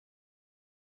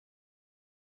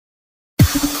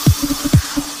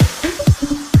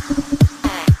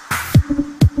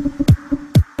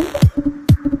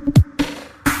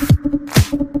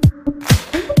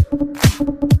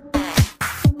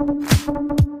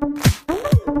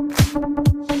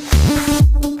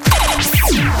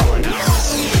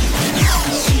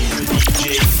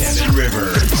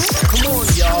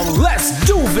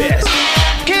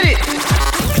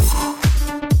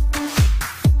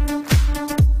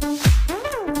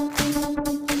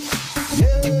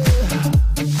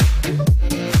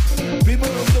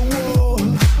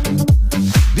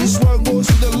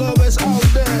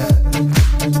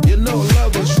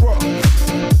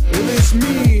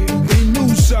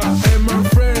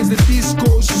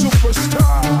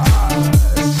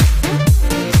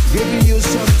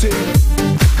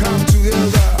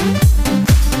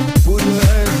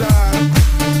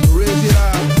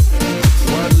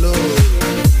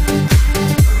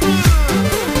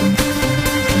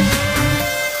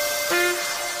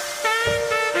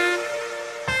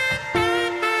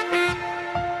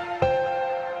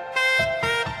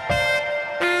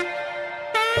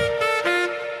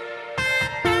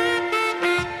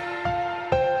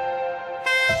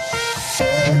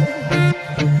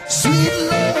Sweet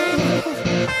love,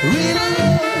 real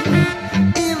love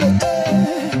in the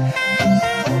air.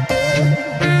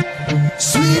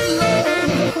 Sweet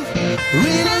love,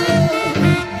 real love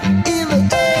in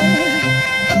the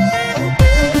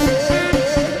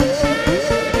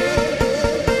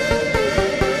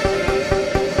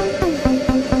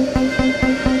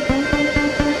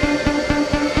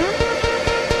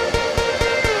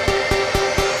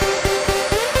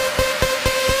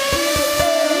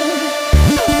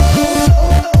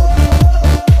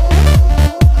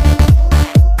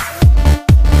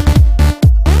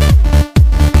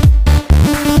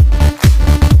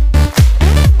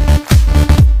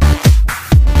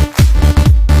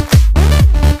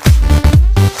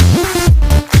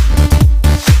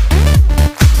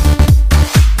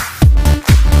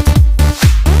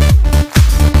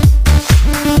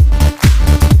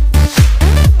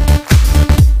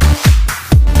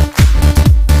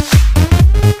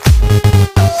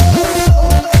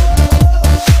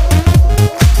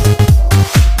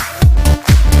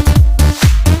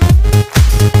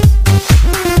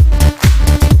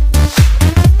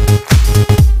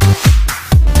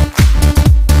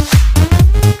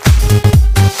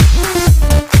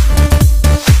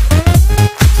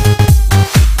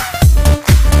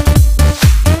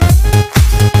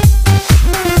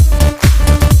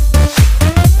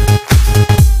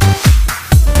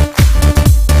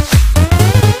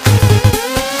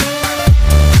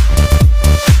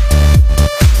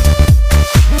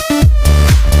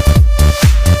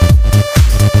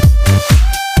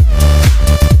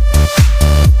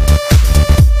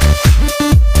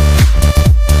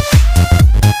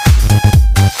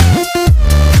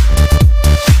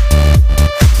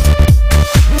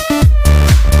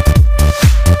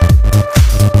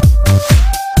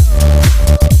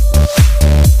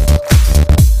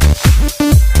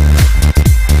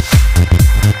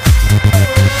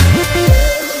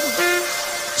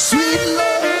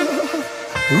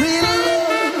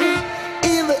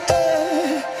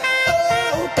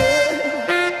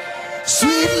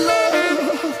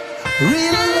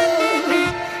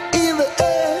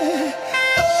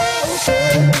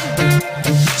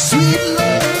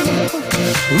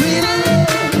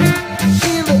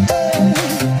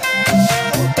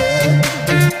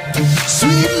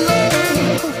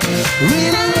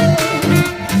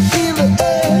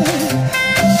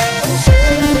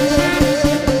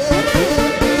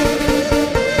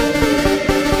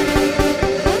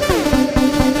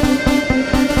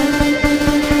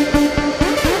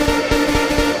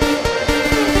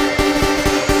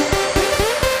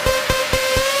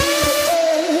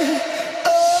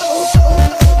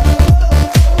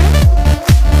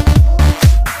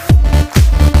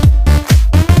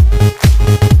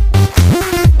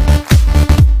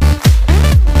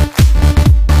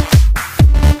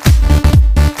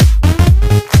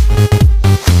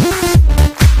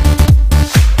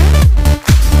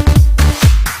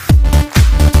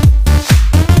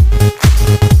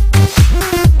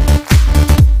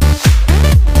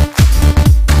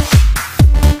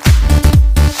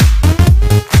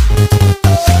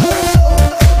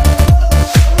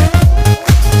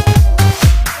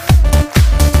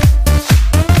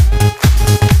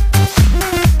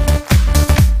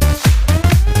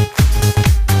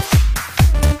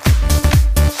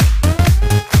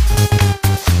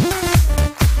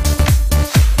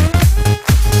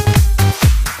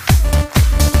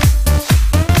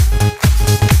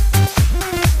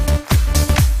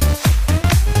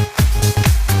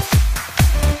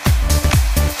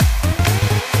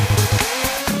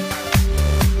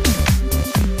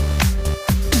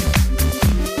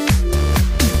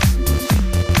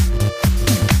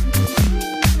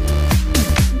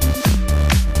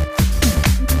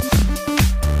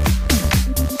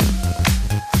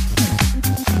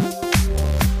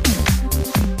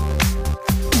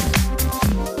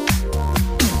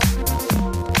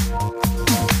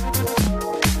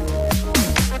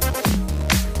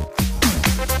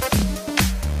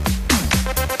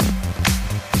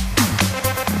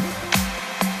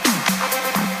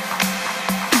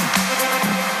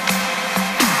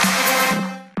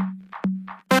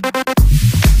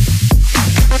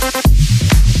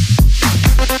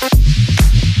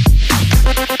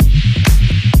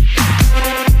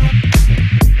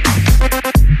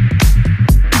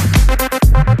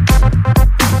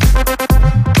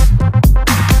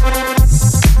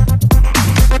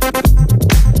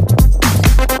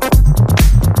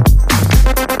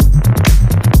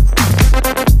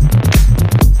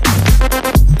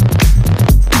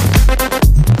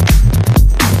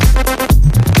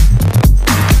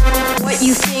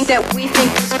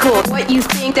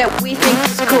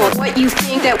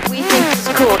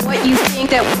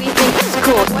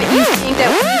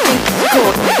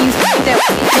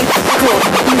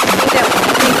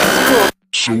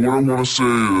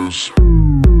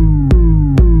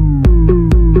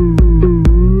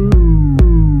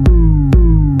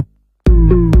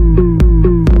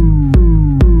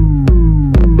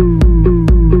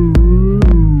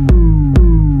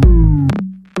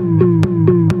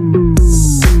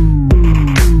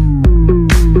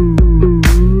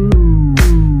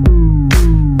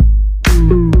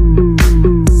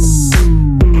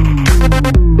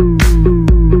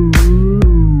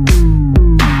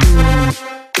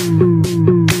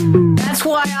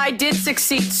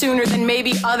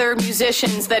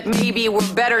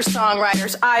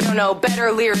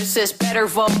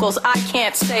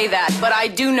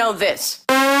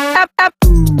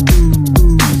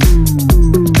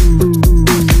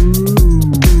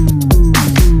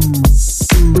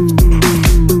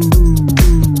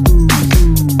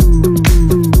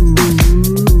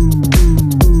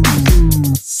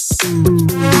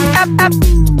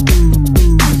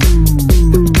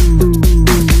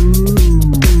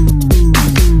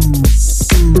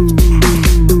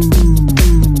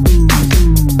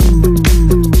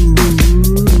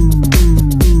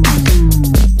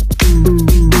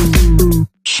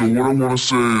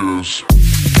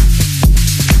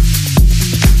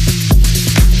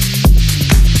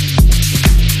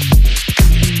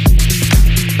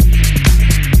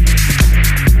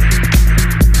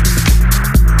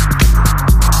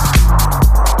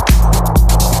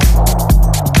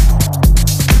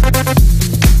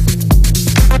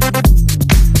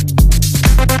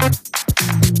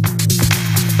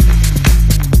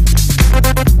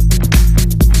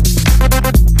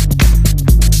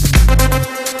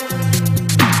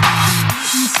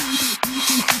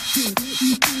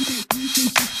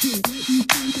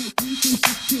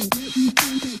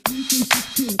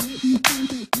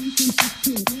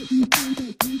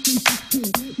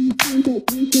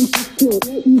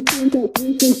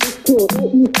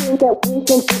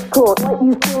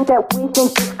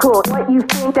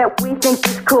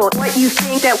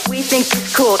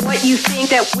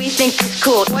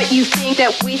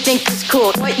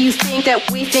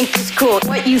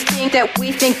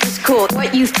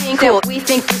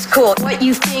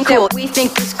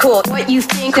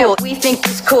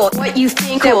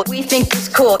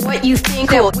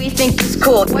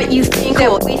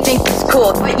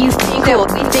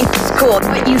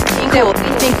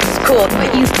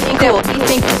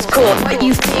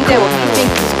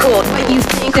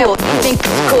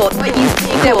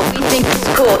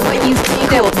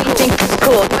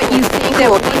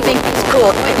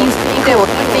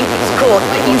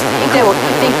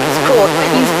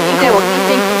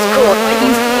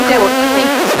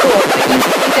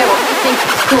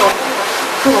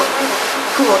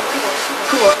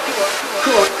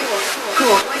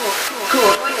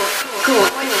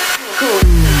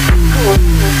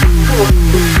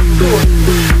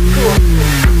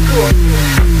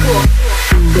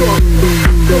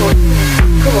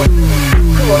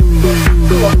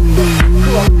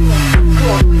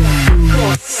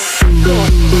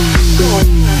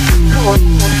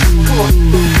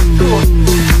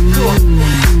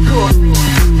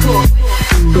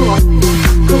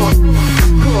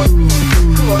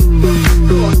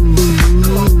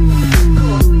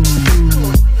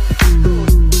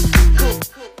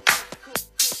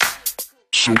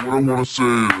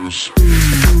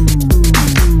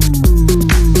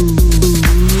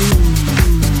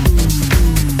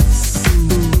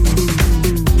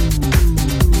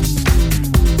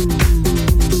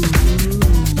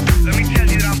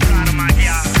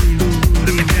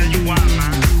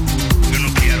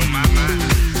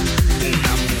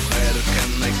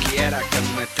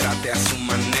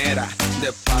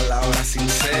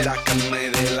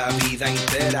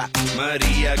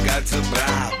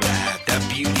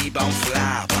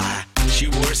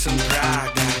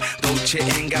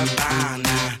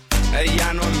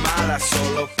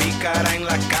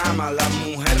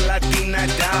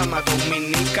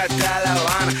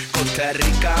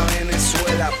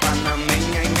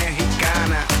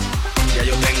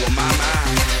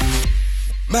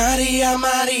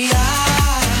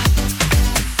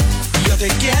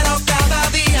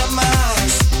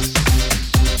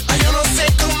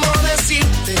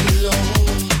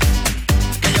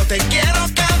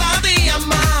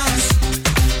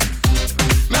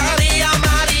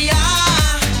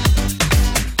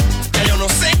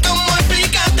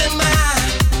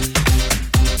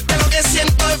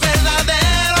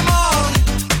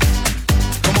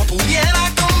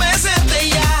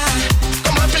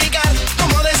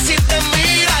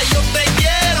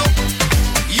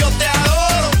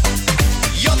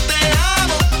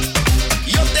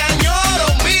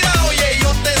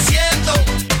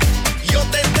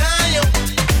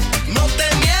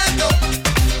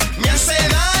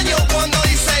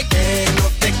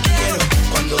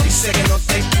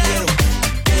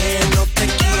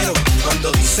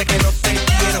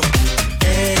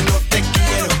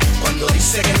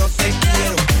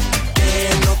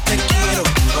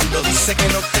sé que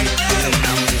no te quiere.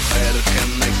 Una mujer que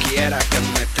me quiera, que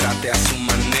me trate a su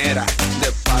manera,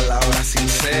 de palabras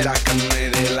sinceras, que me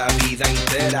dé la vida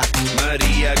entera.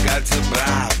 Maria got to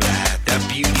blah blah, that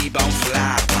beauty bound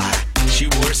fly by. She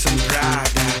wears some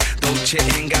Prada, Dolce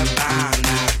 &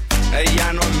 Gabbana.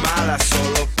 Ella no es mala,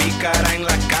 solo pícara en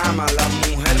la cama. La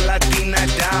mujer latina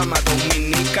es dama,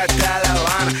 dominica hasta La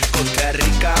Habana, Costa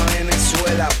Rica,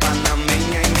 Venezuela,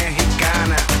 panameña y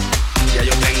mexicana. Ya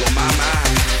yo tengo mamá.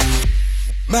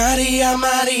 María,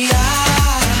 María,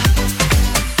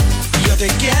 yo te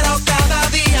quiero cada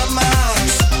día más.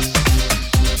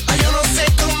 Ay, yo no sé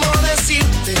cómo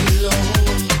decírtelo,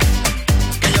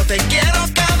 que yo te quiero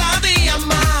cada día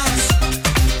más.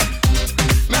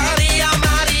 María,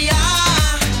 María,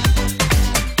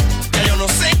 ya yo no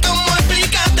sé cómo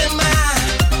explicarte más,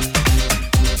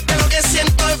 que lo que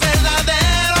siento es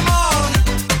verdadero amor.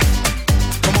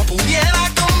 Como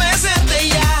pudiera convencerte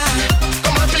ya,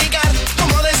 cómo explicar,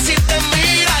 cómo decirte,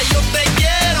 mira, yo te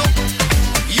quiero,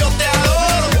 yo te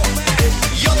adoro,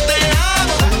 yo te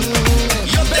amo,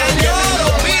 yo te añoro,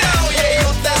 mira, oye,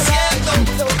 yo te siento,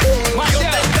 yo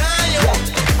te extraño,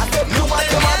 no te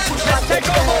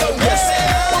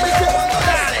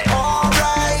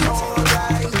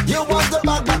Alright, you want the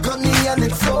back on me and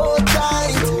it's so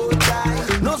tight.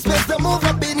 No space to move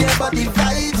up in your body,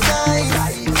 vibes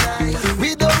nice.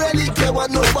 We don't really care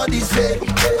what nobody say.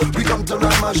 We come to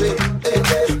ramage,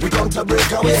 we come to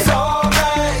break away. It's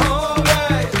alright,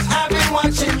 I've been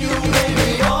watching you,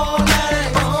 baby, all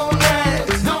night.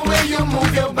 The way you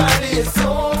move your body is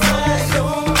so right.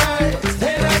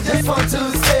 And I just want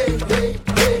to say, hey,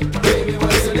 baby,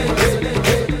 what's your name?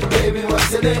 Hey, baby,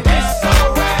 what's your name? It's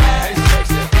alright,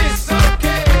 it's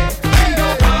okay. We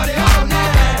gon' party all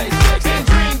night and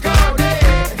drink all day.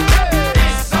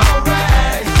 It's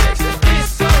alright,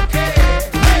 it's okay.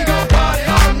 We gon' party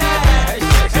all night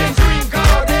and drink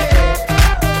all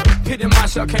day. Hidden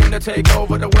Marshall came to take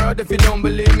over the world. If you don't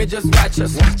believe me, just watch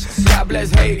us. God bless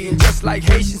Haiti, and just like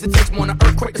Haitians, it takes more than an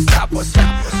earthquake to stop us.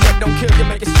 What don't kill you,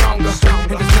 make it stronger. And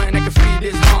there's nothing that can feed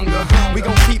this hunger. We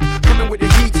gon' keep coming with the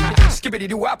heat.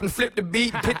 Skippity-doo-wop and flip the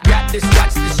beat. Pit got this,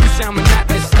 watch this, you sound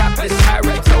monotonous. Stop this, I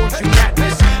already told you not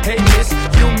this. Hey miss,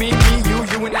 you, me,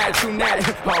 you and I, too natty.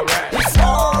 Alright. It's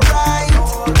alright.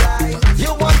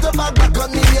 You want the back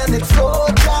on me and it's so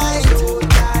tight.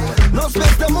 No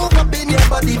space to move up in your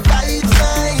body, vibes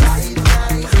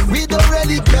nice. We don't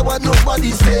really care what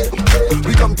nobody say.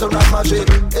 We come to ramage,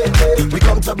 we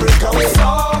come to break away. It's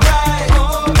alright.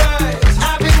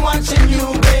 I've been watching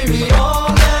you, baby, all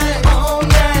night.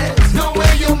 The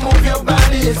way you move your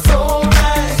body is so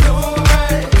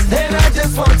right. And I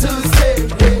just want to say,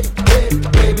 hey,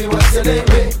 baby, what's your name?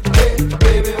 Hey,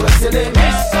 baby, what's your name?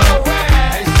 It's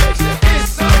alright,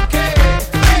 it's okay.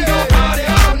 We gon' party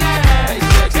all night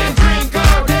and drink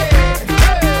all day.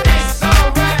 It's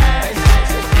alright,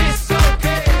 it's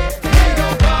okay. We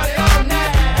gon' party all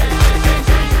night and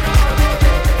drink all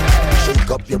day.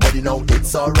 Shake up your body now,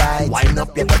 it's alright. Wind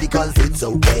up your body cause it's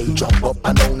okay. Jump up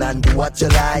and down and do what you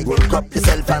like. Work up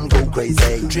yourself and go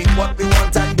crazy. Drink what we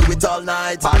want and do it all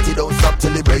night. Party don't stop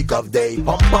till the break of day.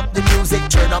 Pump up the music,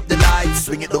 turn up the lights.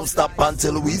 Swing it, don't stop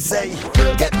until we say,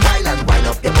 girl, get wild and wind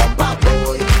up your bumper,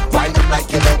 boy. Wind up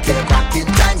like you don't care. Back in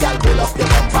time, girl, pull up your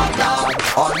bumper now.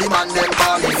 All the man them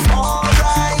balling.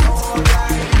 Alright,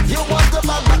 you want the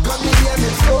back on me and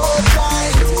it's so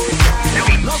tight. No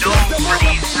place to move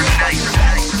up in your body.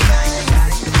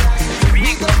 We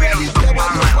don't really care what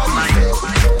nobody say.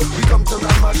 We come to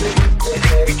ramage,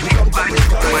 we come to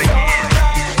break away.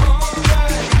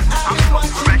 I've been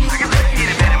watching you, baby.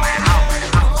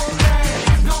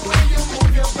 The way you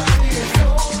move your body is so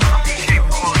right.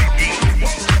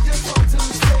 I just want to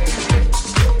say,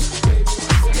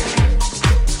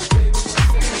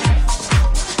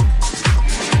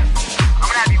 I'm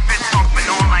gonna have you fist pumping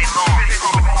all night long.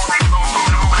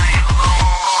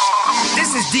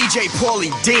 This is DJ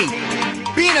Paulie D.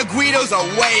 Being a Guido's a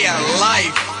way of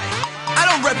life. I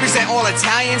don't represent all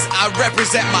Italians, I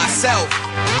represent myself.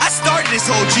 I started this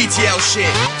whole GTL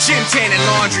shit, gym, tan, and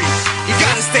laundry. You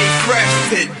gotta stay fresh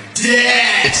to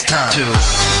death. It's time to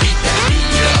beat that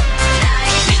beat up.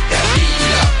 Beat that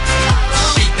beat up.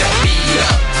 Beat that beat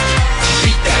up.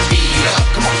 Beat that beat up.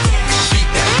 Come on. Beat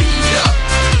that beat up.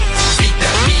 Beat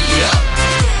that beat up.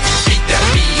 Beat that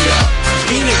beat up.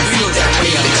 Being a Guido's a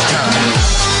way of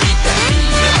life. Beat that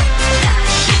beat up.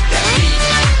 Beat that beat.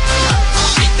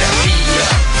 Beat that beat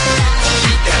up.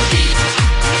 Beat that beat.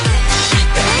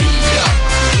 Beat that beat up.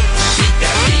 Beat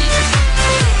that beat.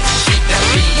 Beat that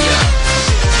beat up.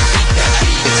 Beat that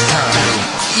beat. it's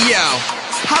time.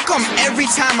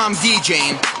 time I'm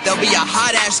DJing, there'll be a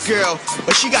hot ass girl,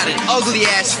 but she got an ugly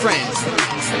ass friend.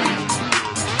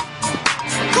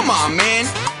 Come on, man.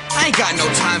 I ain't got no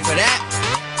time for that.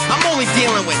 I'm only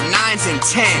dealing with 9s and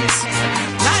 10s,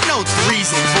 not no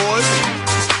 3s and 4s.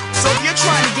 So if you're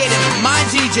trying to get into my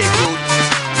DJ booth,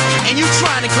 and you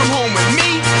trying to come home with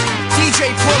me, DJ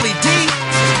Paulie D,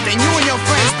 then you and your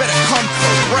friends better come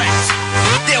correct.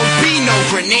 There'll be no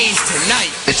grenades tonight.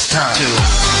 It's time to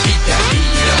beat that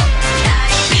beat up.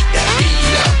 Beat that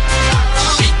beat up.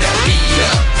 Beat that beat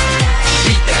up.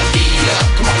 Beat that beat up.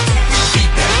 Come on.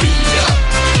 Beat that beat up.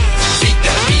 Beat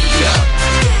that beat up.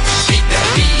 Beat that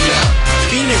beat up.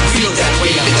 Beat it real that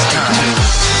way. It's time to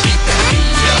beat that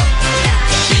beat up.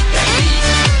 Beat that beat.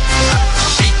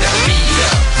 Beat that beat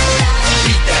up.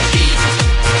 Beat that beat.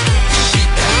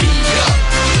 Beat that beat up.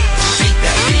 Beat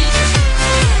that beat.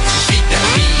 Beat that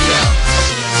beat up.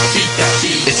 Beat that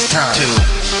beat. It's time to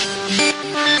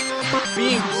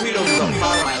being Guido is a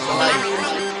part of my life.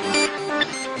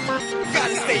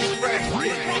 Gotta stay fresh.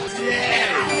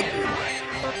 Yeah.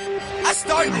 I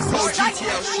started this whole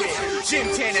GTL shit, gym,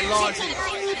 tan, and laundry.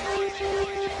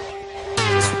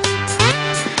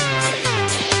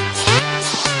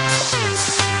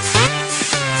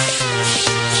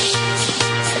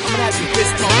 I'm gonna have you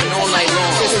fist pumping all night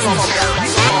long. Fist pumping all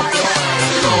night long.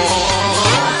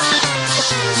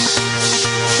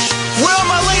 Where are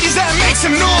my ladies at? Make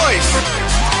some noise.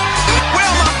 Where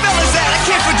are my fellas at? I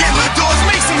can't forget my doors.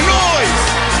 Make some noise.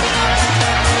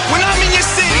 When I'm in your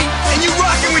city and you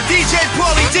rockin' with DJ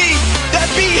Paulie D, that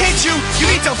beat hits you, you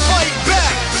need to fight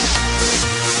back.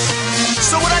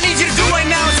 So what I need you to do right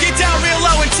now is get down real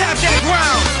low and tap that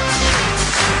ground.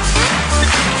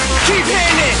 Keep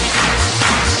hitting it.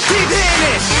 Keep hitting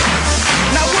it.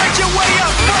 Now work your way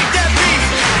up. Fight that beat.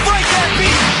 Fight that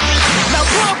beat. Now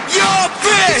pump your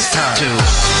fist. It's time to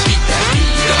beat that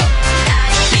beat up.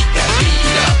 Beat that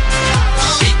beat up.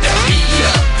 Beat that beat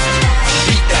up.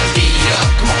 Beat that beat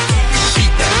up. Come on.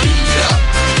 Beat that beat up.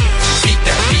 Beat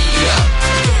that beat up.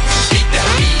 Beat that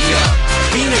beat up.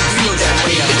 Beat it real that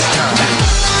way. It's time to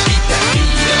beat that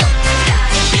beat up.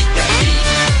 Beat that beat.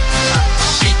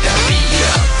 Beat that beat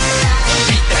up.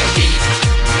 Beat that beat.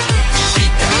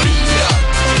 Beat that beat up.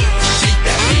 Beat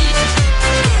that beat.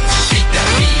 Beat that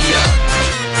beat up.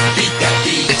 Beat that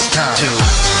beat. It's time to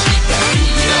beat that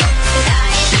beat up.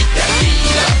 Beat that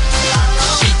beat up.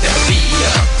 Beat that beat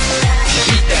up.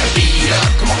 Beat that beat up.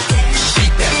 Come on.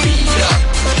 Beat that beat up.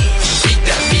 Beat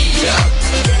that beat up.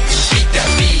 Beat that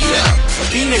beat up.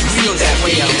 Beat it real that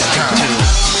way. It's time to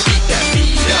beat that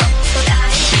beat up.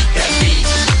 Beat that beat.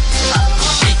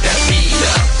 Beat that beat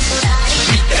up.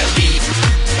 Beat that beat.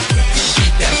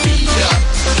 Beat that beat up.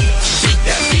 Beat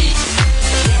that beat.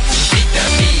 Beat that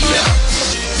beat up.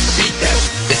 Beat that.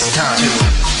 It's time to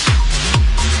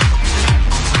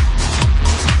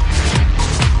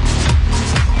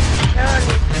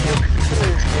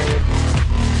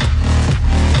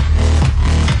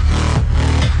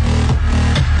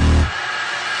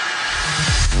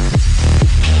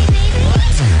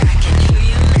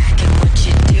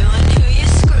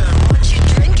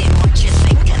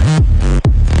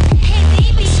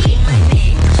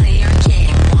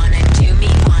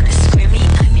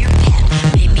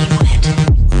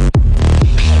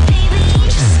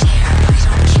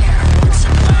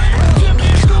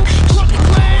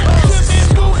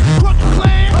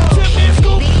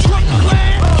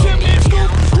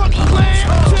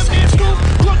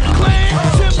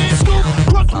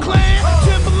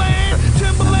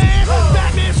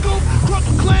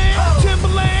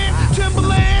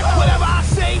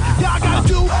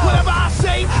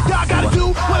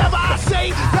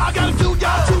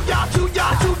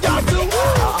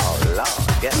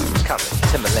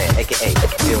Timberland, aka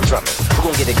Bill Drummond.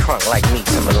 Who gon' get it crunk like me,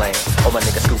 Timberland? Oh, my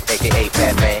nigga Scoop, aka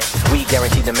Batman. We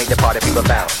guaranteed to make the party people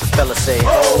bounce. Fellas say,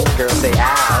 oh, girls say,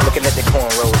 ah. Looking at the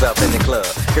cornrows up in the club.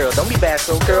 Girl, don't be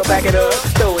bashful, girl, back it up.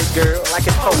 Throw it, girl, like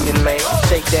it's poking, man.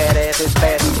 Shake that ass as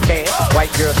fast as you can.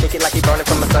 White girl, shake it like you burning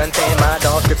from a suntan. My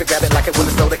dog, grip it, grab it like it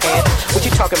was a soda can. What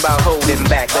you talking about holding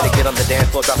back? Better get on the dance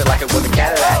floor, drop it like it was a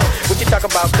Cadillac. What you talking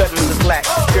about cutting the slack?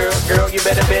 Girl, you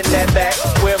better bend that back.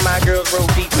 Where my girls roll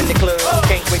deep in the club.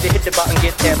 Can't wait to hit the bar and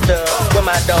get tapped up. Where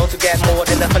my dogs who got more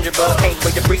than 100 bucks. Can't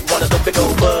wait to freak one of those big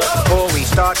old bugs. Before we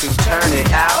start to turn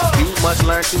it out, you must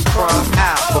learn to crumb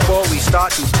out. Before we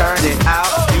start to turn it out,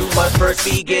 you must first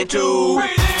begin to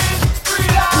breathe in,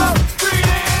 breathe out, breathe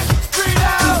in, breathe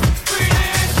out, breathe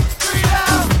in, breathe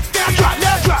out. Now drop,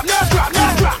 now drop, now drop,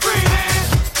 now drop. Breathe in,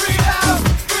 breathe out,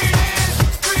 breathe in,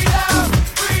 breathe out,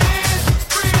 breathe in,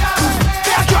 breathe out.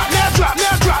 Now drop, now drop,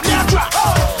 now drop, now drop.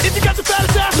 If you got the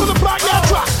fattest ass on the block, now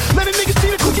drop. Let a nigga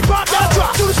see the cookie pop, now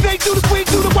drop.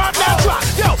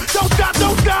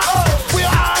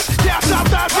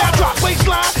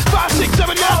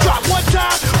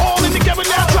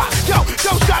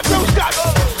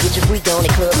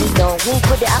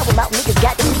 them out, niggas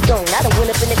got the meat on. I done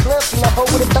went up in the club, seen a hoe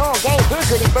with a thong. Gang, her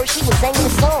good at first, she was singing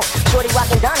the song. Shorty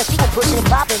rockin' Donna, she was pushing and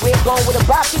popping. Red going with a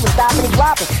bop, she was stopping and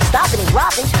dropping. Stopping and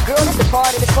dropping. Girl, that's the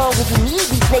part of the song when you need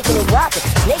be snaking and rocking.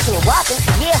 Snaking and rocking.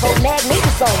 Yeah, whole mad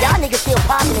nigga song. Y'all niggas still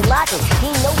popping and locking. He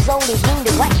no zone and he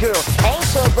the white girl. I ain't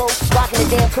turbo, rocking the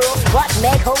damn curl. Watch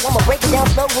mag ho, I'ma break it down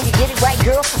slow when you get it right,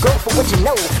 girl. Go for what you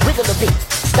know. Wiggle a bit.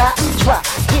 Stop, drop,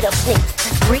 get up, snake.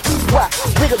 Freak, rock,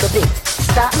 wiggle a bit.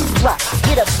 Stop, drop,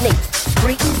 get up, snake.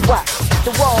 Freak, rock.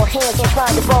 The wall, hands ain't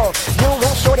trying to ball. You don't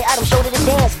want shorty, I don't show to the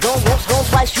dance. Go once, go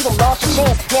twice, you done lost your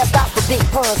chance. Now stop for big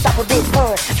pun, stop for big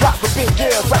pun. Drop for big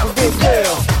girl, drop for big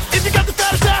girl. If you got the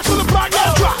fattest ass on the block,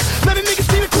 now drop. Let a nigga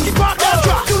see the cookie pop, now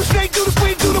drop. Do the snake, do the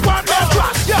queen, do the wop, now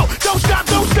drop. Yo, don't stop,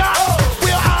 don't stop.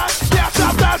 Real high, down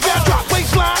south thighs, now drop.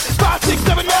 Waistline, 5, 6,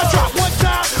 7, now drop. One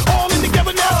time, all in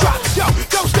together, now drop. Yo,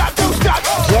 don't stop, don't stop.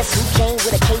 Guess who came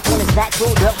with a cape on his back,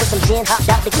 pulled up with some gin, hopped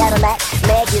out the Cadillac.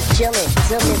 Mag is chillin',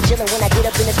 Tim is chillin'. When I get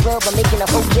up in this club, I'm making a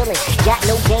whole killin'. Got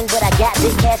no gang, but I got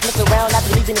big cash. Mess around, I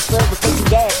be leaving this club with Stacey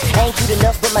Dash. I ain't cute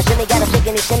enough, but my Jimmy got him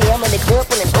shaking his shimmy. I'm in the club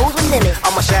pulling hoes with Timmy.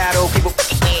 All my shadow people,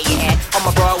 where you at? All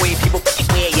my Broadway people,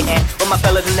 where you at? With my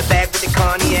fellas in the back with the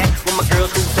cognac. With my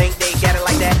girls who think they got it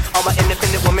like that. All my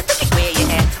independent women, where you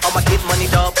at? All my get money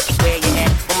dog, where you at?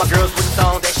 With my girls with the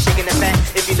songs that's shaking the fat.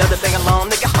 If you love to sing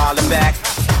along, nigga, holler back.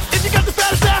 If you got the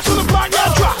fattest ass on the block,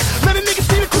 now drop. Let a nigga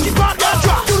see the cookie pop, now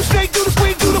drop. Do the snake, do the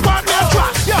queen, do the wop, now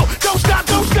drop. Yo, don't stop,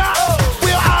 don't stop.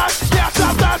 Real high, down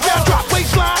south thighs, now drop.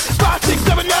 Waistline, 5, 6,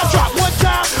 7, now drop. One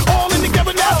time, all in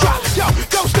together, now drop. Yo,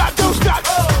 don't stop, don't stop.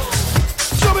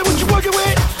 Show me what you working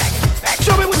with.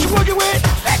 Show me what you working with.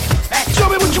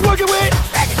 Show me what you working with.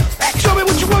 Show me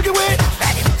what you working with.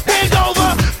 Bend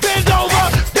over, bend over,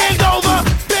 bend over,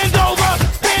 bend over,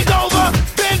 bend over,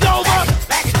 bend over.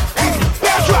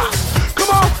 Now drop. Come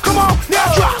on, come on,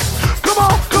 now drop. Come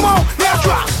on, come on, now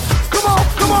drop. Come on,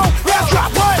 come on, now drop.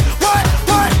 What,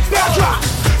 now drop.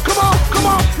 Come on,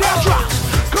 now drop.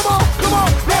 Come on,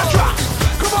 now drop.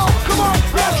 Come on,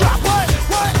 now drop.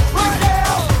 What now?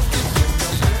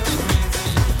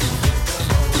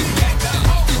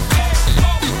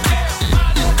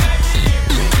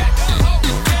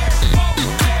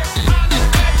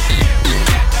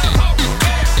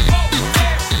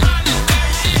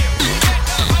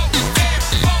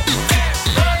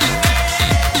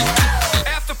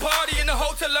 After party in the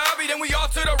hotel lobby, then we all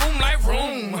to the room like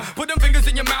room. Put them fingers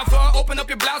in your mouth, open up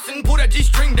your blouse and pull that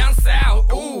G-string down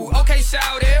south. Ooh, okay,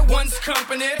 shout it. One's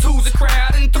company, two's a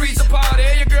crowd, and three's a party.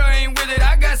 Your girl ain't with it,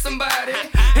 I got somebody.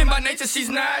 And by nature, she's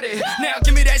naughty. Now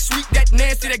give me that sweet, that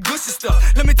nasty, that gushy stuff.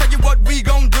 Let me tell you what we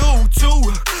gon' do.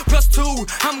 2 plus 2,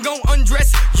 I'm gon'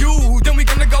 undress you. Then we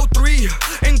gonna go 3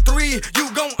 and 3,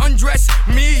 you gon' undress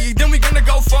me. Then we gonna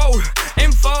go 4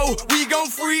 and 4, we gon'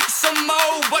 freak some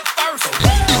more. But first,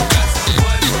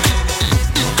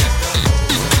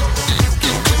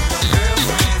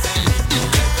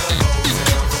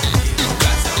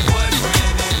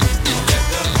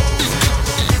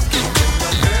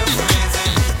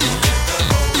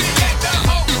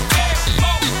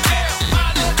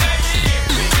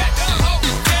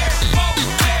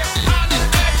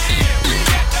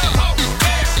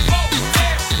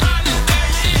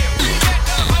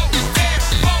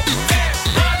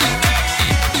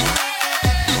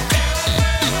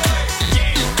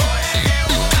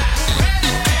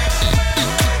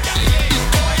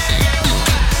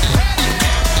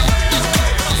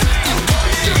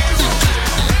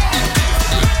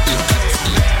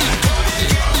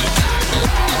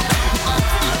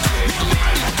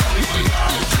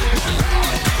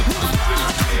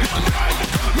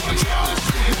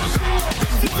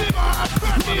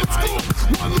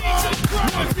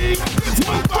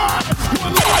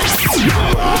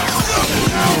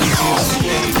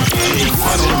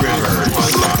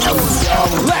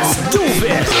 Let's do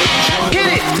this. Hit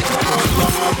it.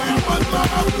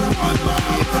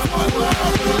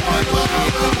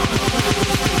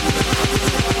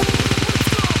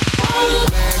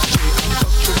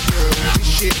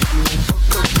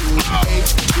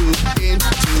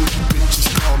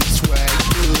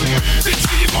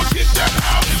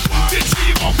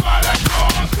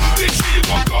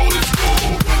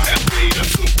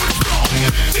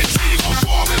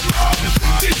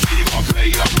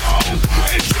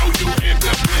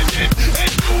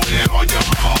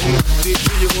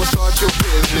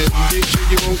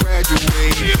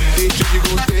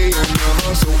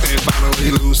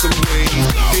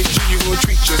 Bitch, you gon'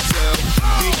 treat yourself.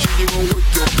 Bitch, you gon' work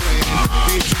your plan.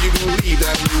 Bitch, you gon' leave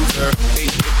that user,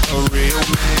 ain't a real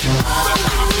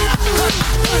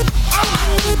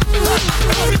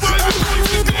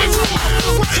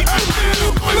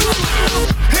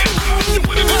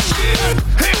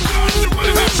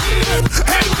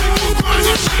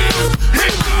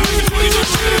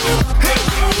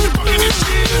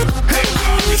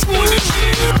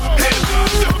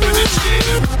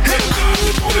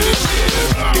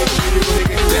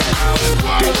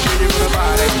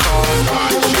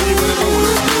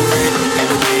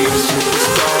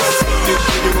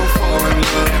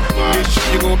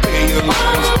you gon' pay your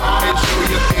loans. Make sure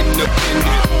you're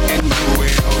independent and do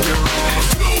it on your own.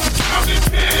 It's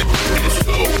 2010. It's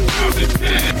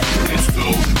 2010. It's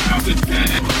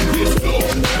 2010. It's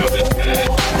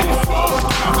 2010.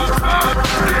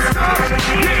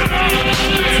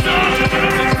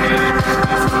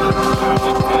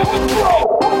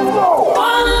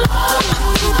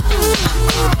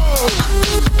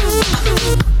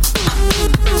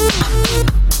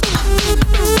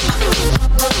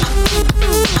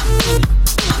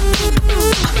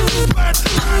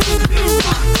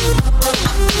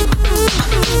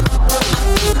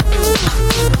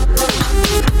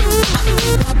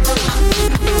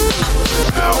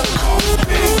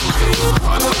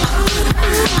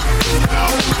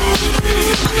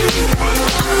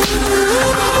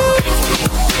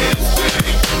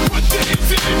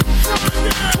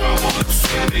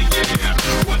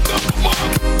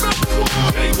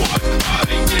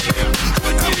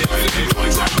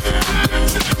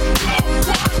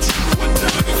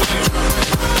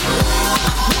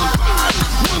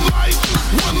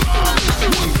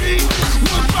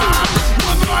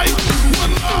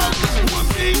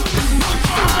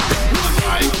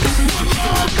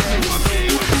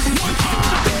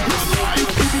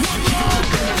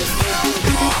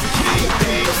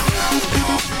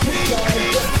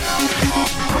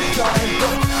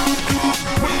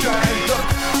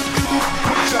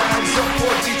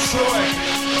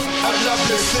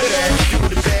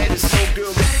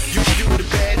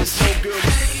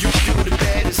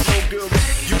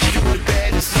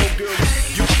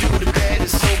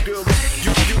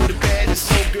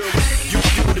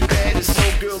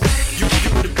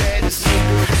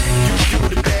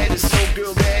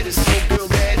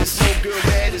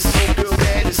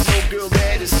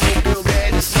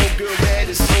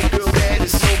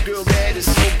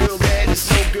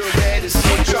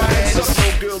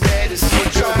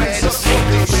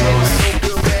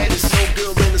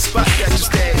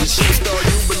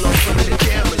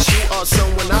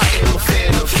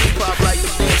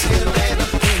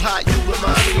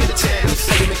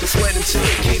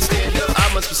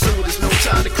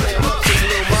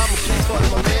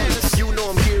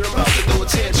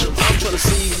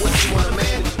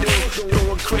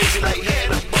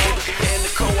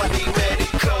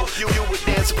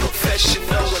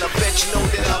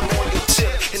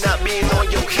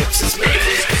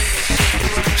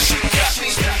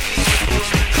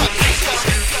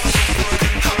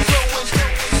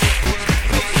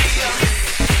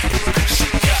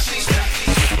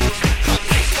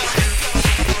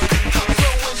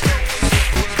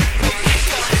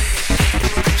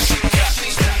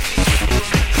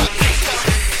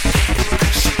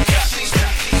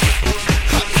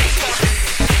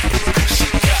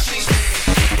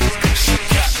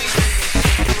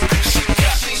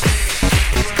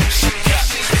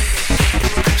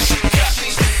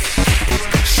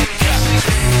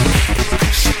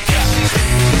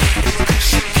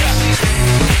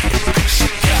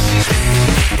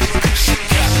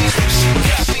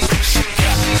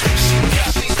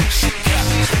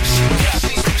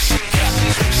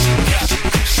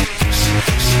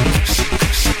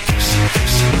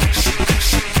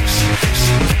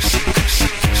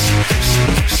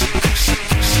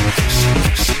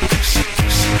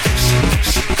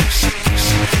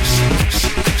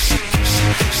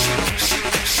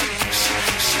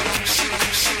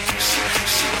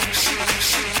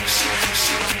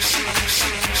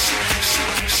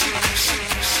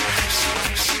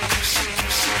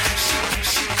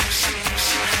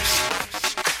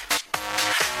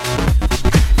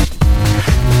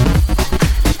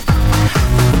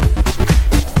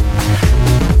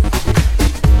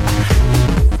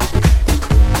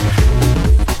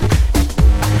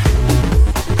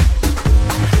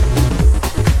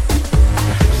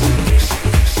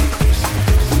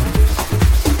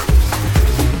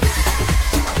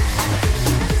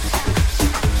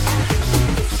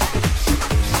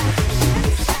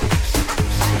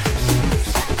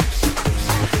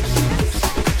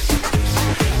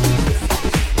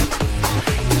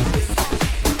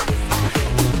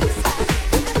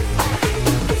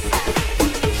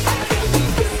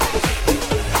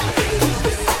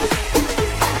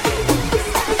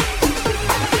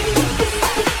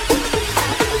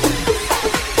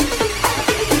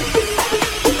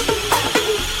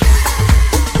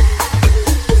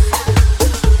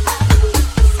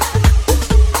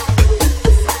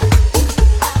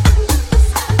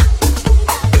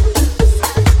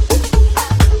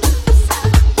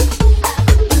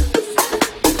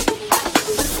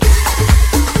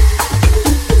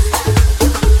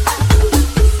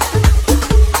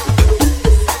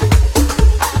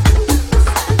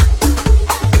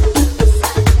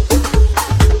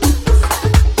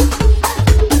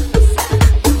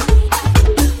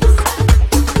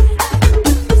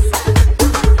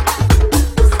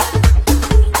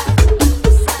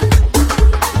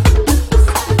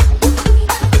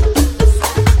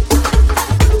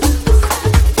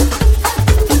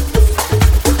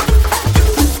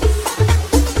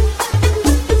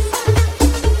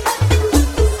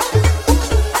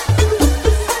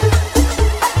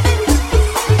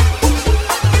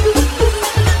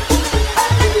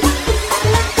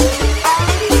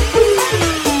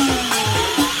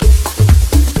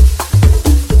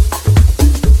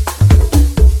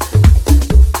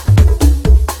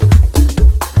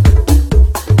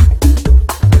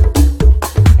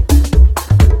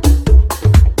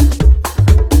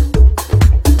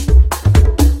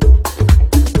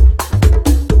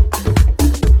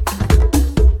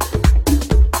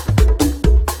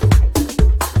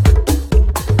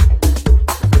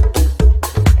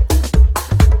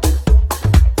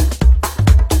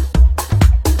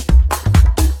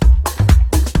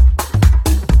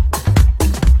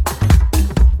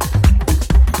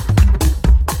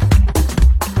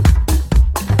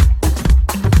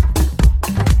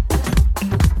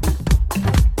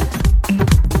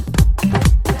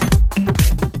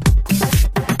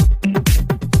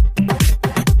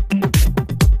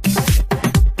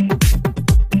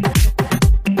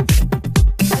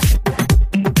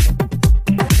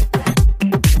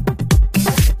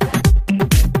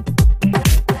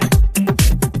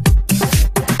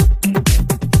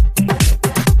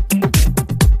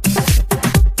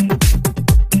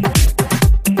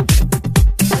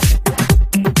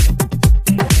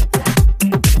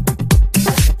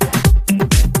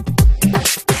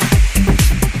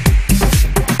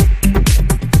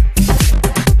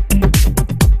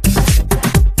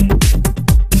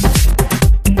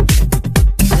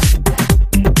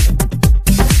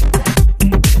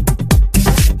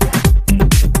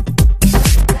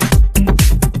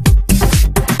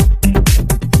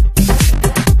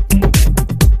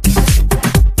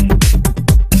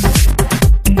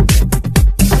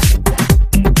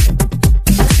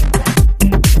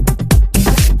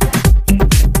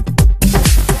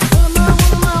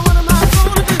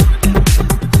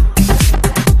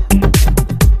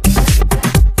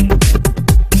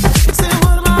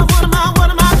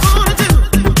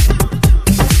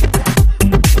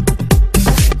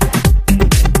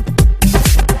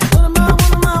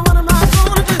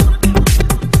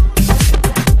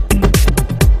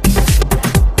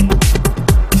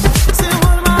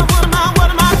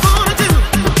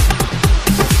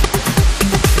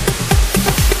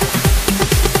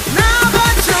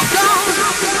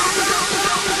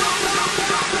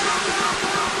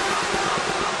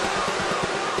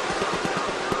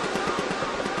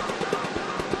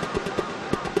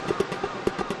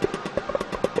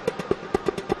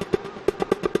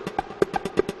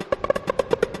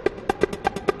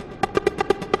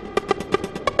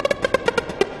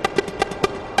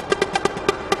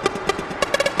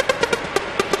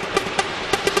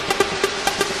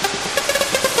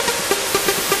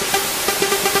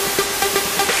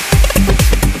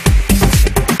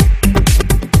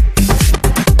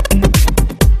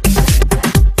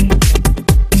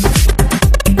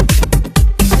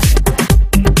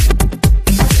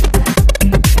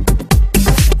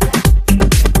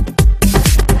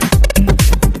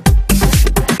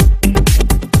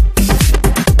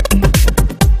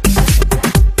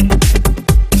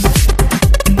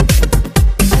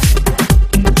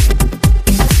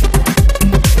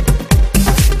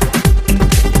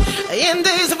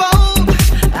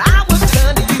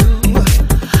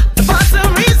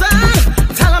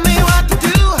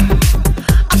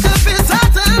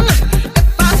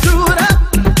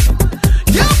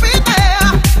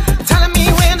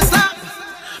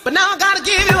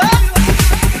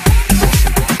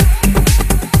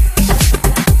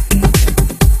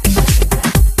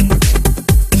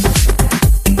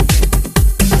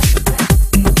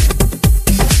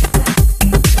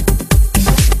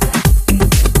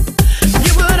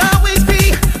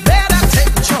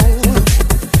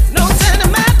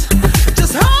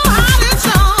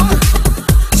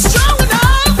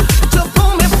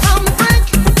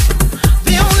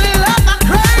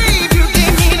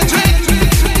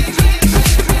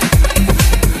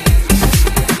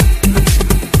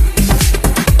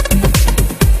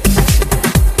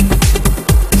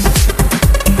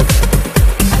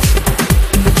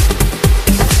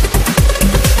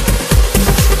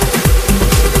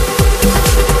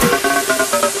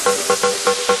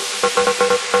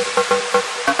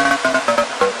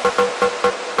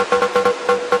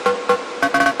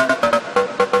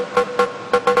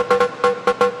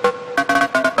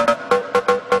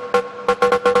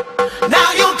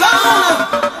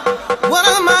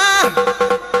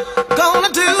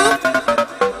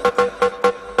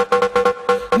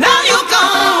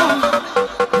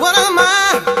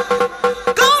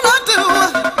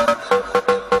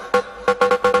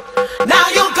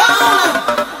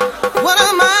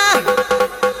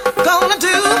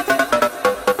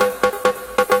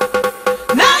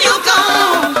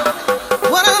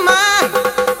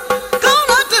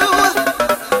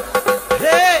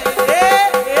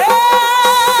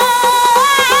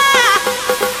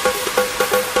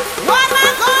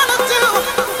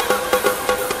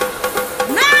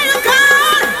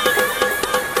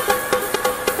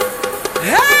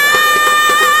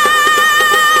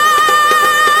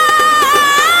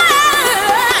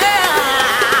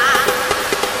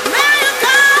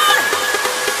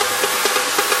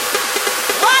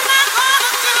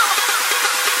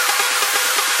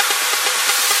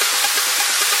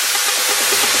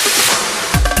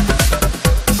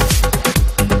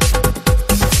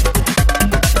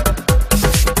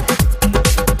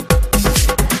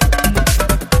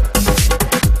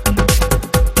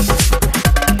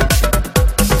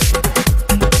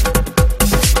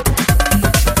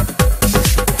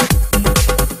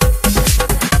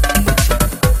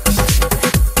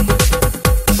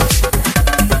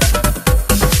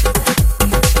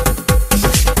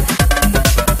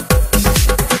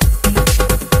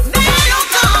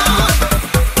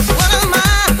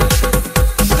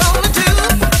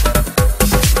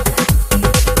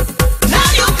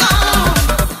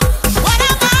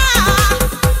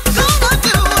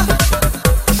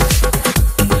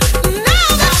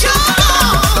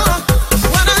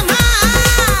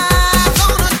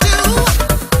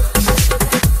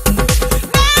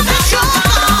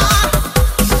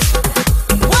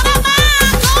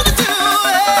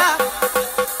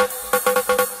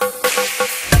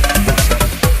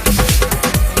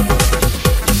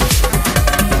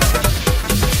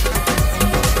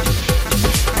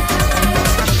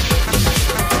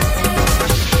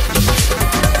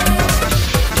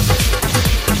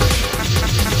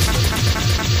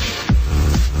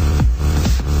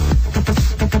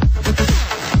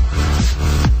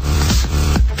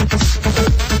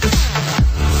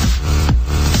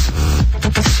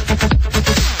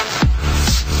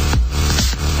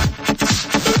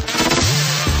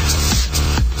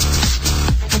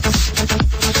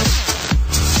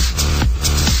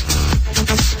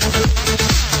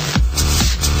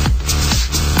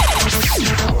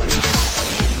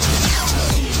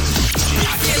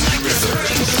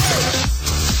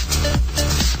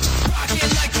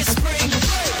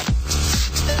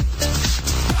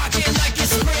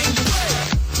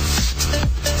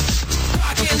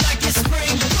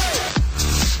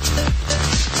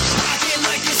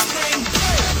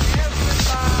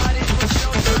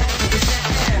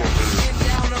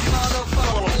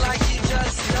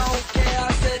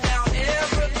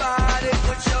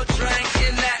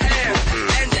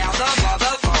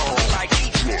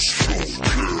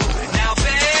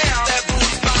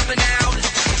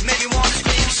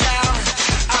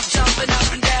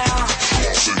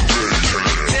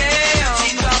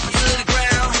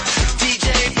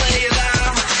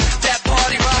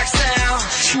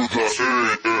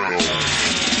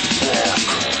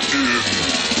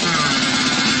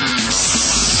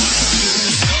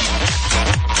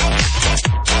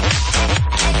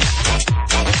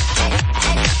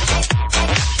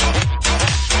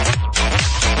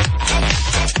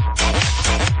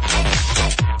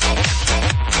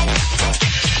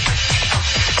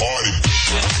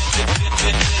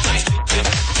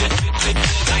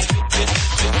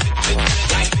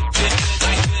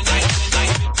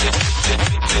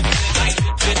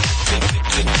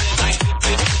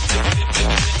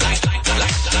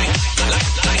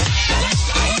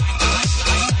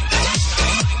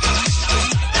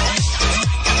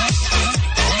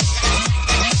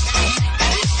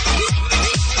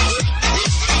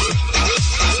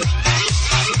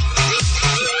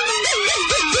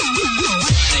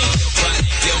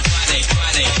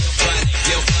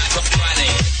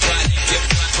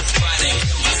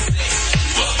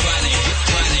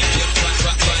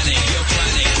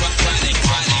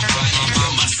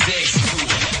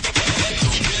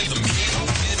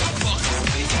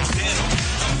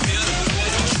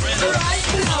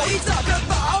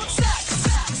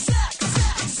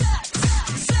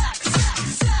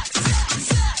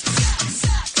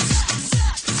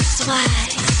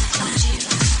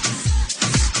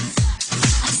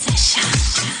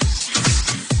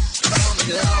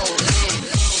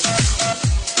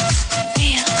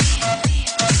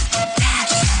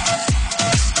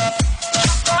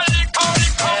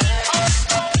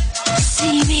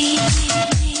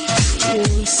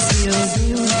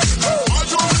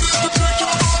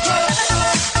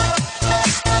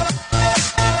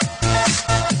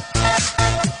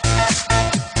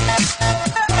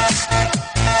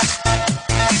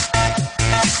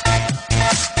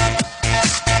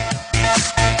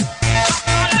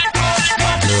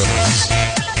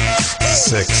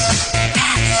 sexy.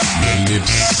 Your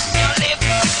lips,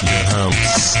 your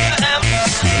arms,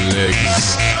 your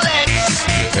legs,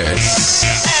 your ass.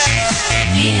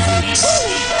 Move it.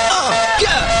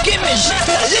 Yeah, give me just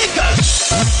a liquor.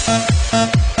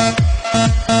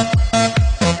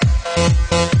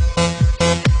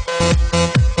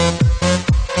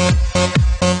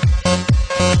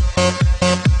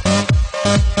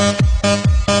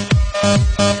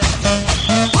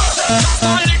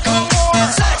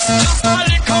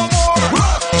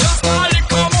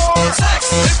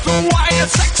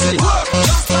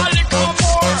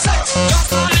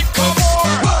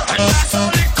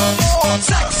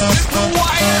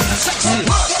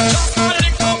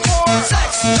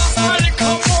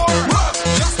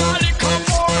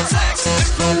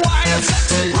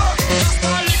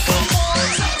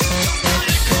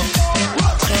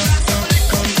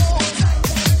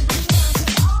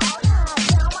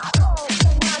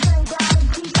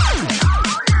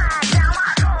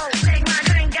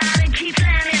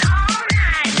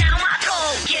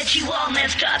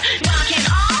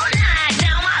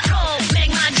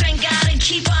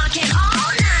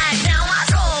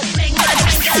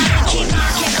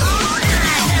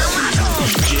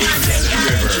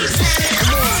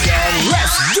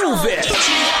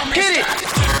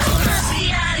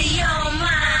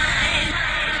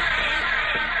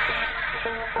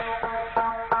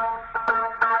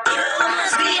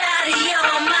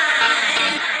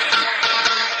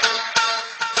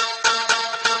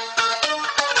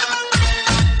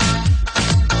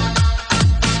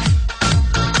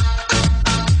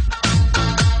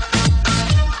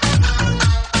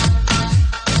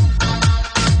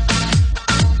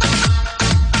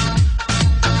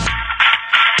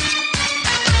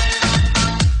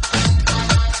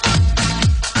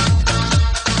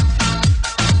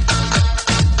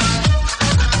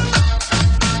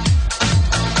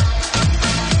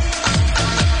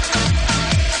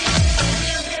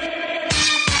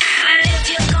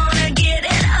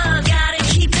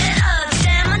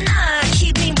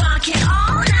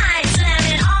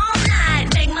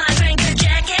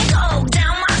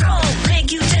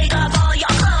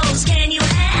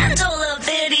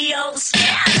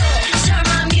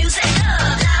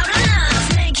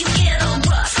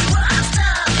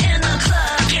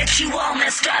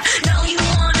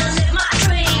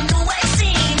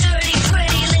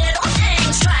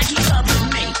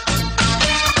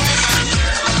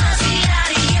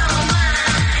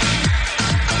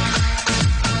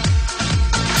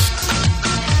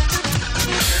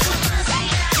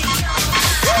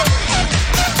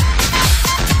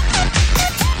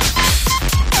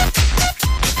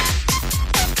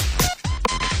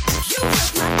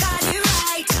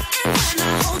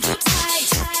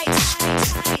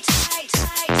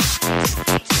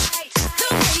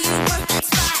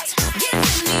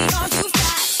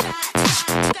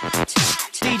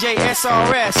 DJ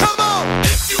SRS. Come on!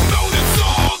 If you know this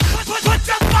song, put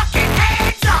your fucking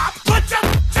hands up! Put your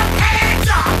hands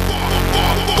up!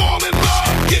 Fall in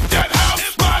love, get that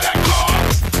house, buy that car.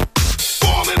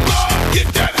 Fall in love, get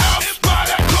that house, buy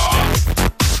that car.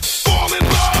 Fall in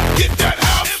love, get that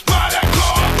house, buy that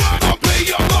car. I'll pay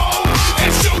your loan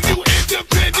and show you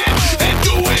independent and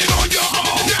do it on your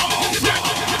own.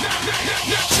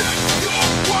 Check your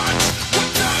watch, what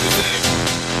time is it?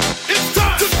 It's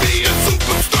time to be a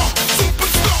superstar,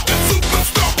 superstar,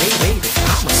 superstar. Hey baby,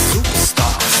 I'm a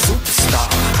superstar, superstar.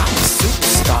 I'm a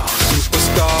superstar,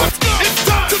 superstar. It's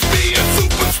time to be a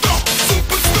superstar,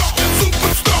 superstar,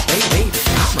 superstar. Hey baby,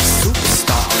 I'm a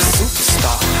superstar,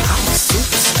 superstar. I'm a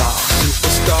superstar,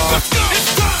 superstar.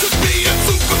 It's time to be a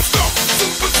superstar,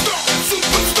 superstar,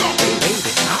 superstar. Hey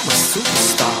baby, I'm a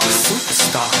superstar,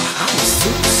 superstar. I'm a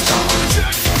superstar.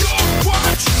 Check your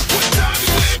watch, what time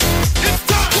is it? It's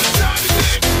time, what time is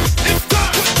it? It's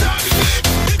time, what time is it?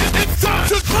 It's time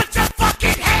to put your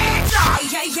fucking hands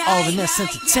up. All the Nest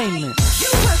Entertainment.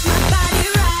 You work my body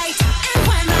right, and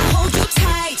when I hold you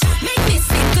tight, make me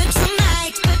sleep good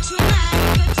tonight, good tonight,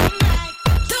 good tonight.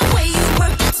 The way you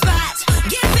work that spot,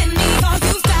 giving me all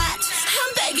you've got.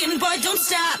 I'm begging, boy, don't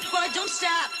stop, boy, don't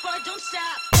stop, boy, don't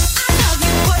stop. I love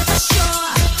you, boy, for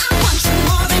sure. I want you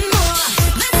more and more.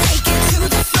 Let's take it to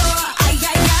the floor. Ay,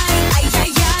 ay, ay, ay,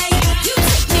 ay, ay. You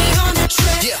take me on a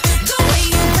trip. The way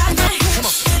you ride my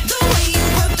hips, the way you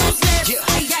work those lips.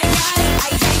 Ay, ay, ay,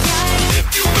 ay, ay, ay. If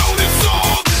you know this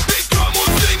song, then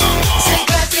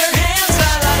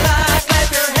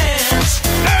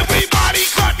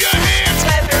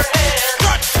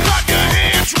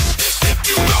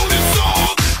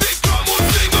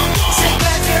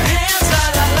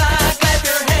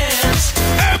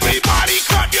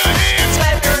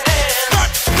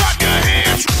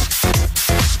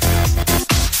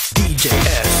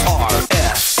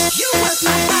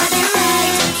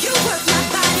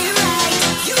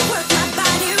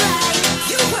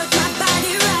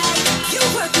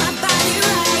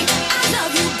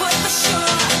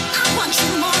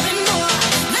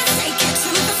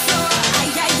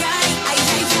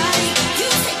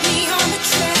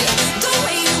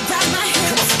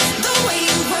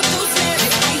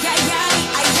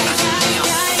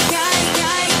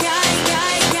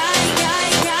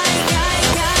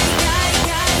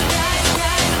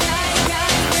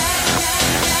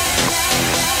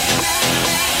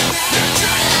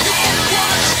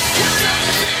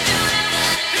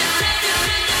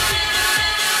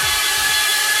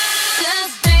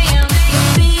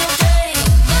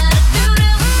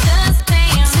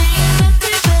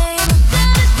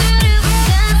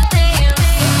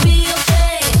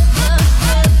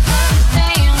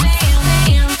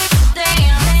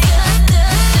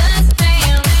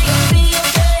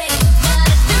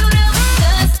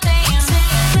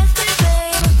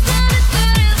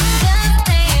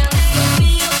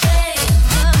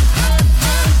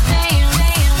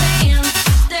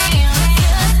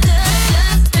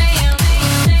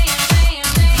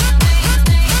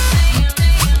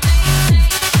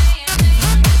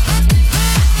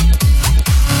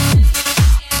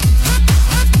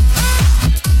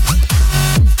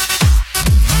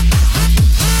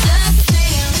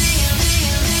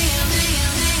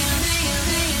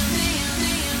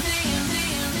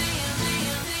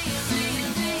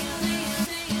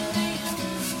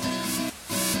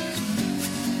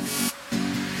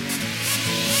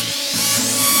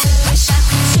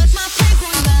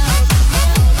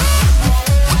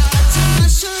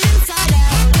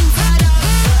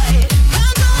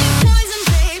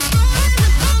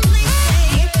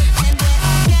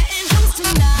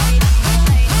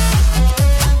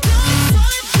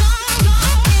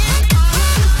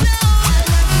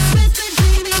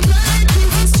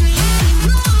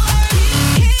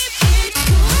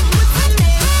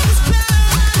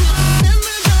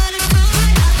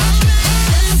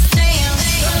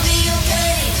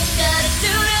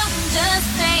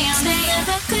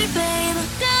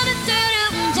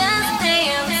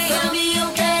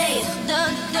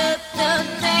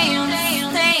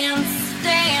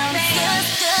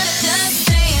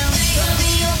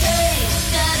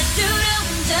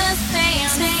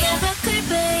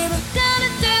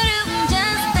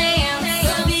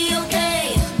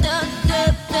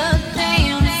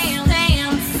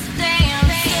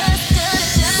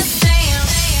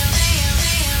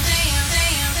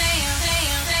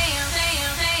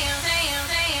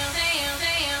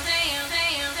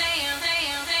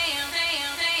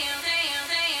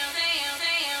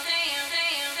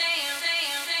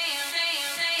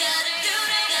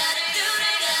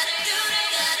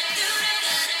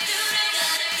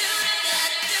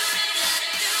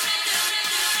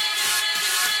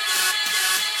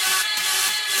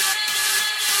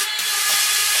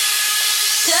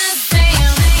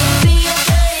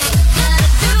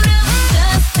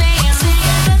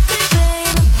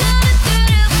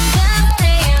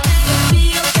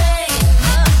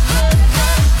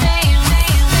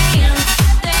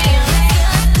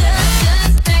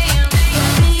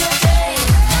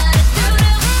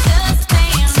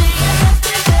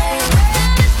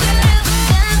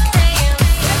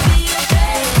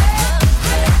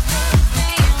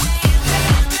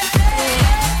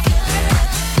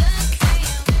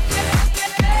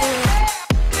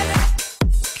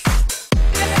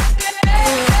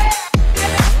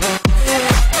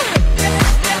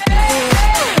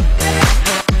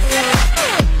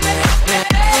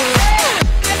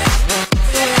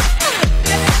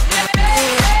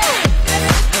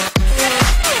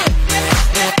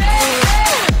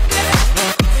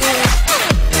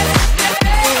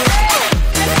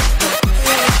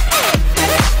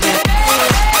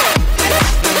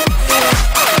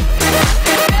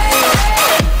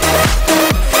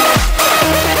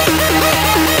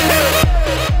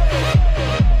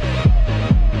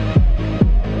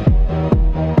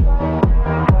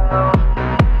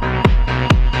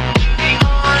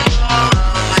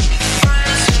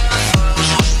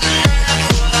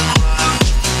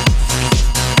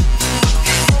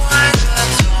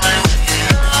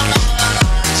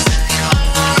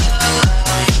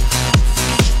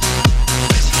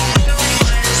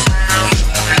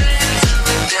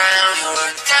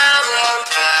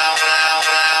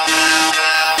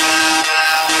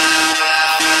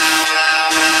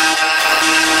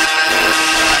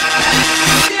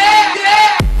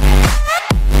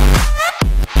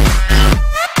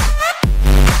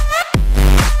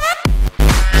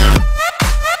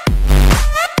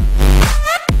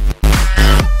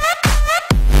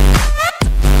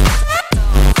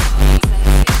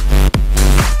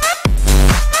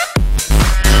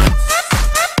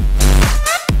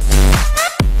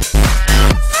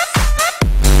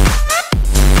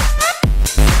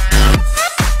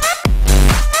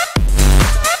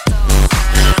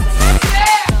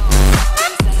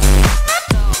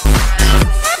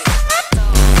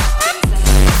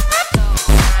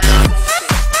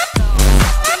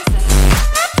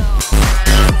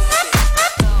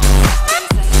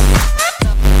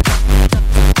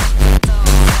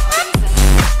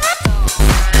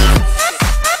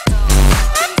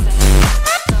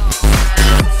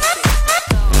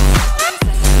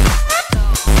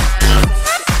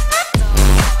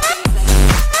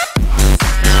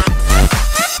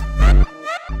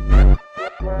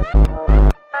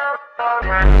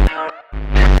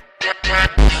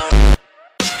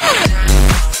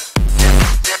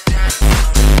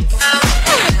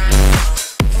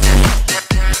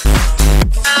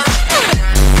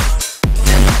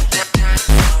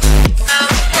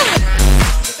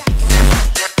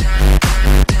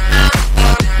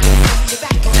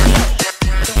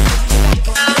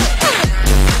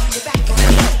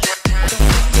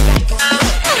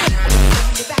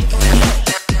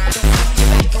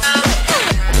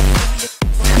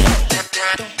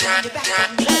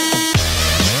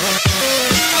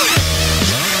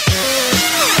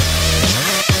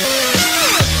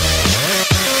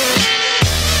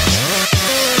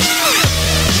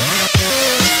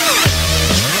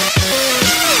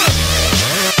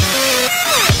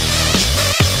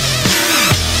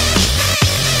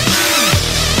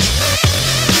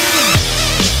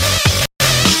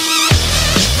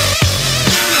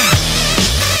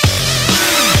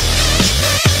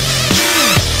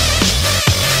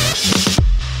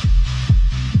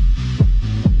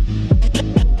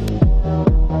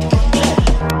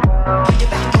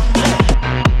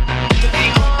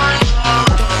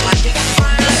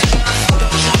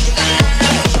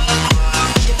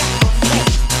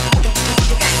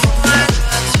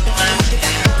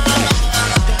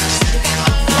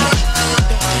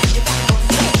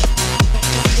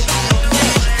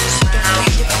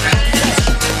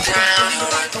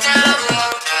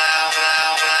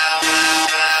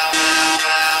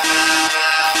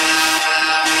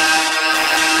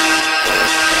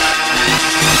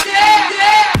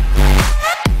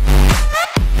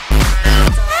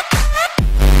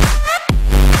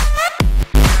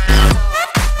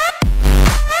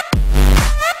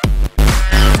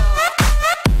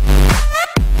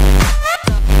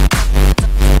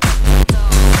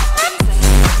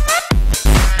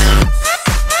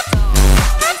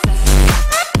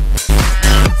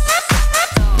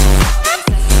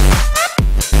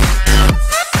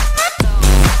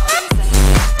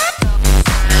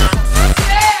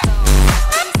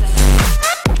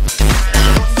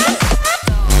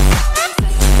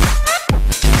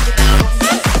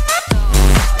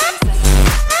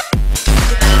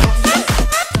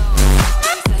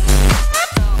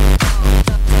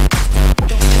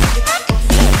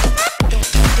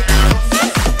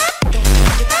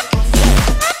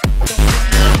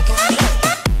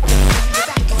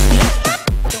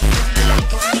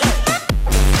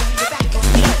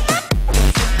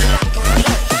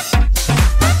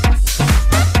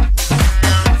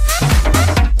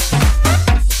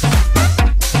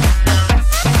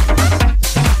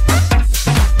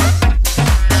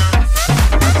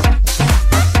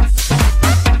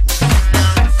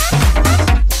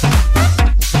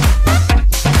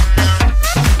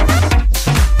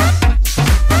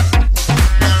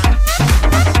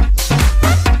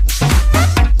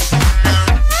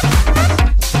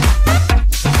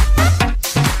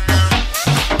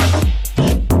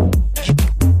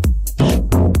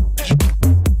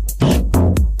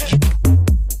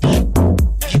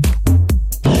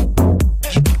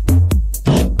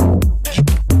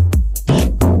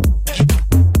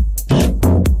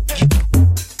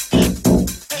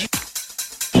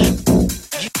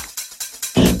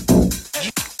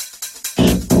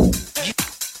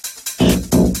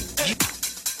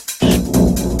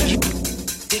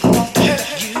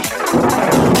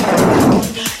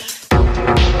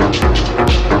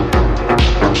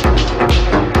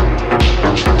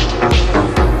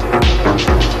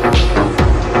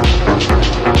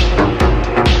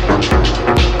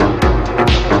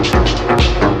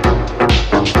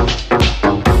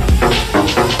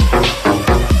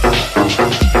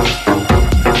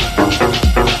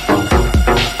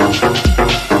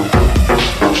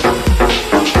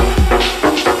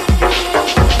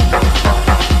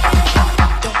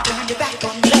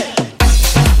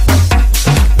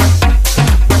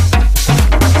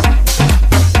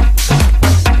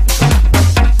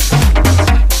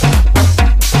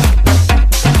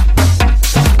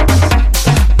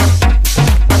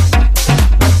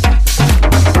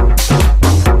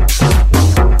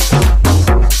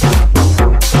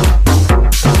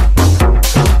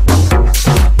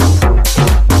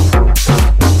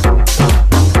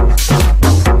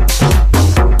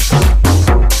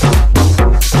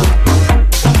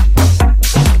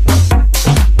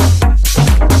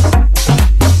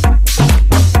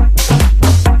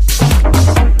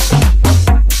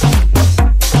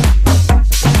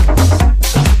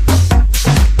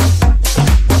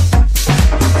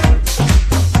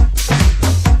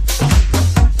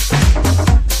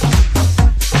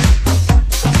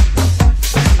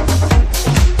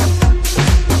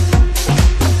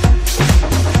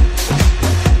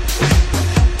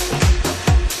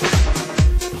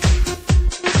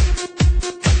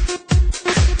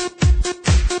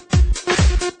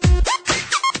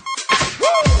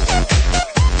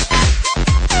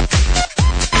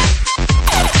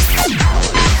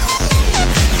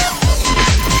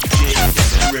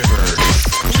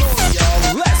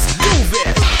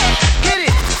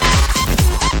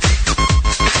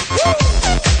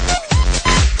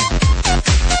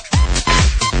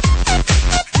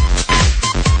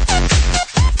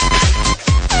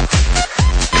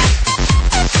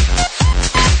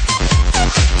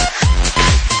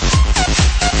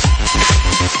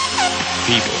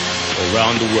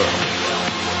around the world.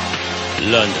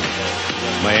 London,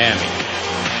 Miami,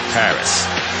 Paris,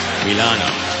 Milano,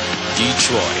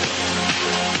 Detroit.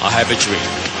 I have a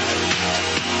dream.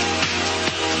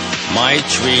 My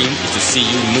dream is to see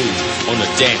you move on the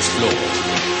dance floor.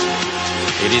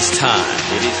 It is time.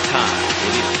 It is time.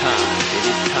 It is time. It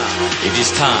is time. It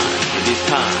is time. It is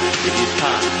time. It is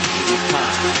time. It is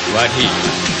time. Right here,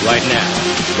 right now.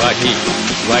 Right here,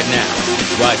 right now.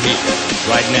 Right here,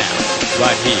 right now.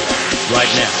 Right here,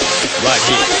 right now. Right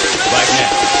here, right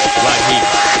now. Right here,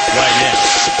 right now.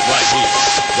 Right here,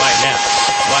 right now.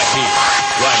 Right here,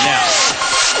 right now.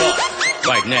 Start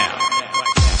right now.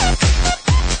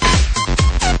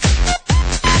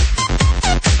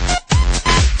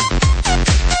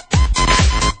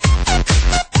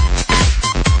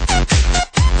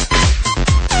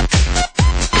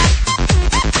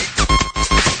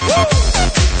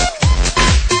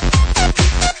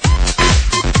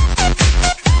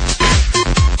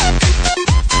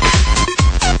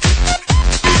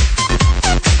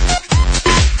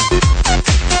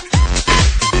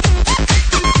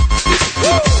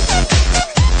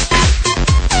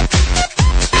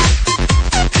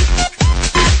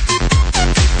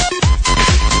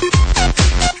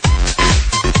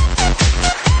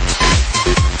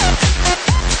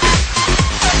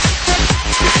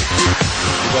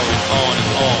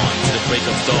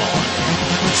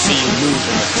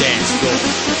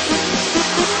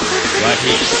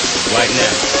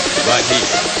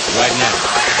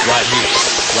 Right here,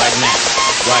 right now,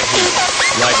 right here,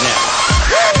 right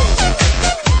now.